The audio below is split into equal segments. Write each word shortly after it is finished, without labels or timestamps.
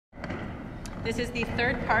This is the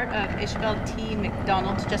third part of Ishabel T.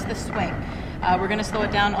 Macdonald, just the swing. We're going to slow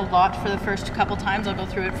it down a lot for the first couple times. I'll go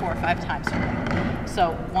through it 4 or 5 times.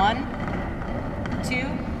 So 1, 2,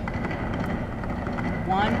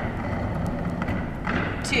 1,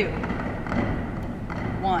 2,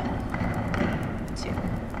 1, 2,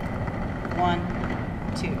 1,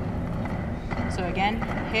 2. So again,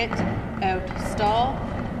 hit, out, stall,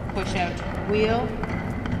 push out, wheel,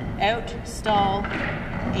 out, stall,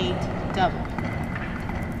 8, double.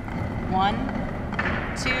 1,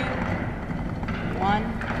 2, 1,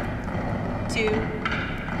 2,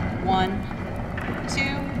 1, 2,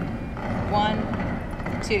 1,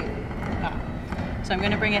 2. So I'm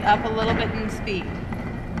going to bring it up a little bit in speed.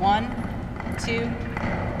 1, 2,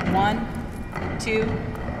 1, 2,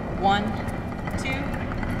 1, 2,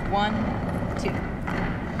 1, 2.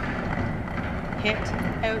 Hit,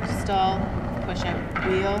 out, stall, push out,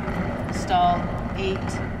 wheel, stall, 8,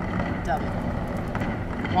 double.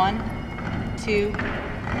 1, 2,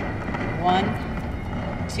 1,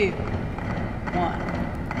 2, 1,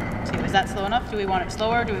 2. Is that slow enough? Do we want it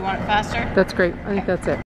slower? Do we want it faster? That's great. I think that's it.